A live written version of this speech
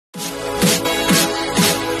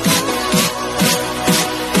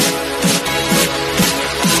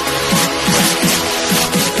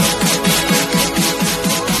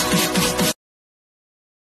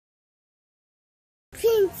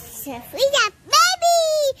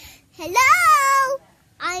Hello!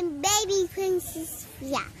 I'm baby Princess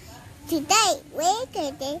Fia. Today we're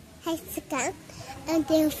going to hexagon and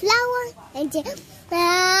then flower and then look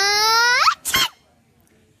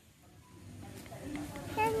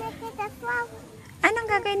at the flower. Anong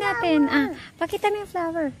gagawin natin? Pakita mo yung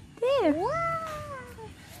flower. There. Wow!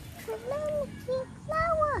 Look at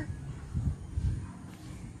flower.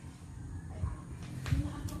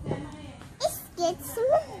 It's getting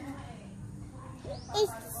small.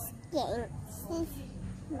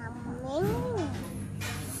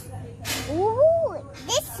 Ooh,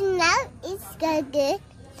 this smell is good.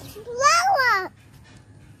 Flower.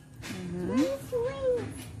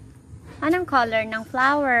 Anong color ng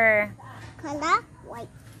flower? Color white.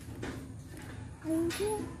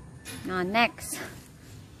 Next.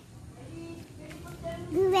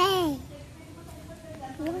 Gray.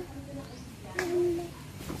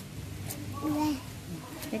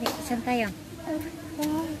 Dali, saan tayo?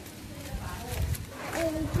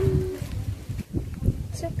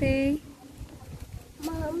 It's okay.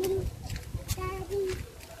 Mommy, Daddy,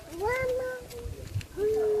 Mama.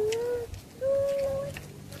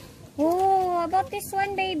 Oh, about this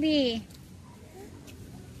one, baby.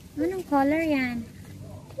 Anong color yan?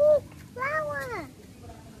 Pink flower.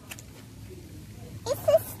 It's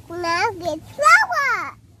a smell good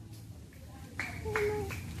flower.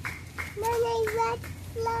 Nanay, red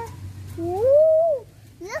flower. Ooh,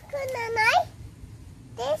 look at Nanay.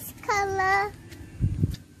 This color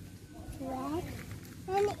red,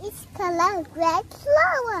 and it's color red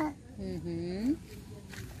flower.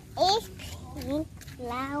 It's pink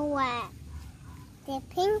flower. The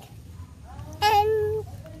pink and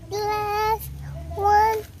glass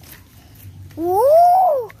one.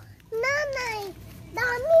 Ooh, Nanay,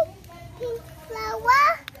 dummy pink flower.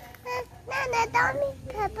 Nana dummy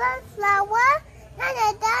purple flower. Nana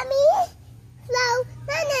dummy flower.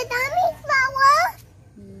 Nana dummy flower.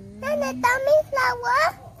 Nana dummy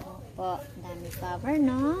flower. Opo, dami flower,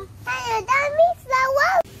 no? Nana dummy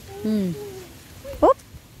flower. Oop!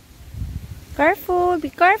 Careful,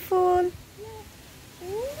 be careful.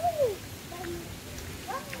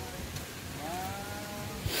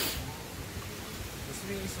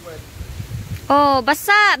 Oh,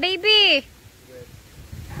 basa, baby.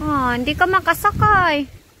 Oh, hindi ka makasakay.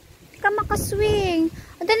 Hindi ka makaswing.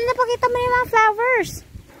 Oh, dali na, pakita mo yung mga flowers.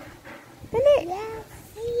 Dali. Yes,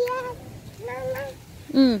 yes, Nana.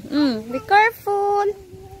 Be careful.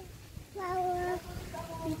 Flower.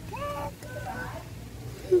 Be careful.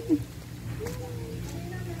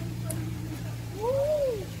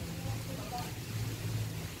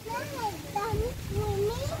 Nana dummy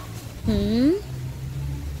swimming.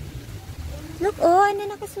 Look, oh, ano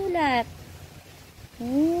nakasulat?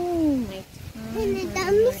 Oh, my God. Nana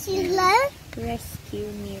dummy sila.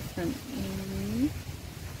 Rescue me from enemies.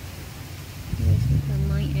 Rescue from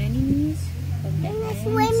my enemies. From the Nana hands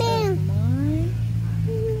swimming. of my...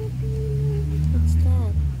 What's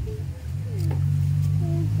that?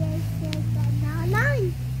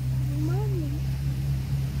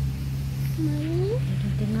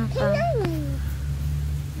 Hindi nga pa.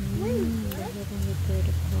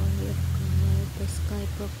 The sky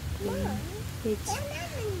proclaim its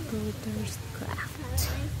builder's craft.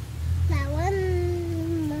 Flower.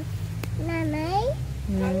 Nanay.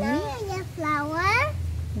 Nanay, ada flower.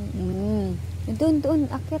 Doon.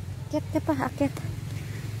 Akit ka pa, akit.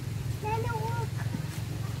 Nana, walk.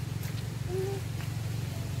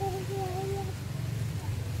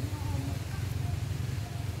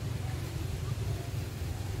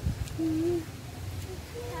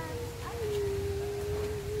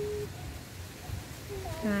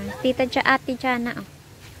 Tita Ate Jana. Oh.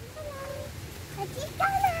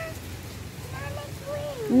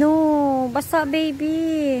 No, basa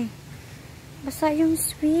baby. Basa yung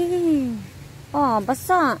swing. Oh,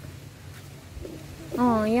 basa.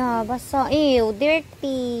 Oh, yeah, basa. Ew,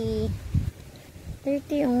 dirty.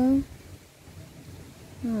 Dirty, oh.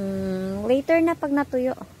 Later na pag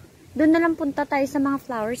natuyo. Doon na lang punta tayo sa mga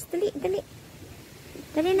flowers. Dali.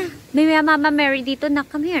 Dali na. May Mama Mary dito na.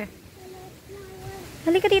 Come here.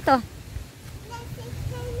 Halika dito.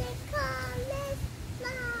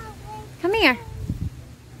 Come here.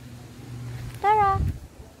 Tara.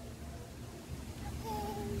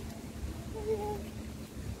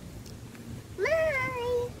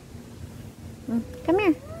 Come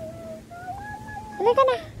here. Halika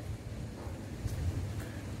na.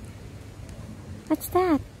 What's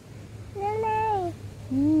that? Nanay.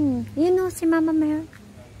 You know si Mama Mary.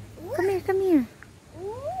 Come here.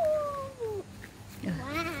 Wow.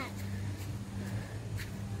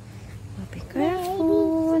 Oh, be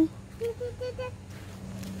careful.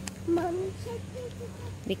 Mommy.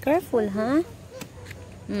 Be careful, huh?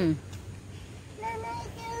 Hmm.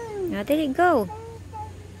 Now, there you go.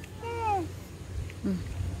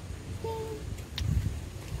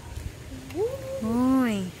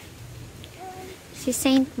 Oy. Si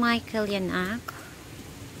Saint Michael yan, ak.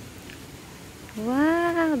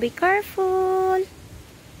 Wow, be careful.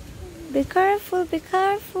 Be careful, be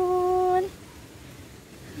careful.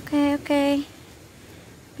 Okay, okay.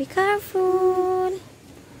 Be careful.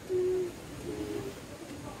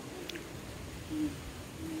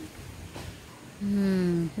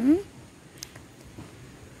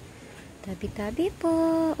 Tabi-tabi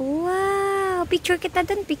po. Wow, picture kita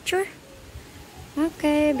dun, picture.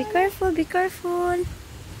 Okay, be careful, be careful.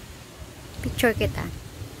 Picture kita.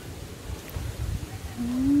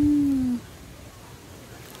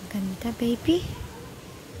 Ganda, baby.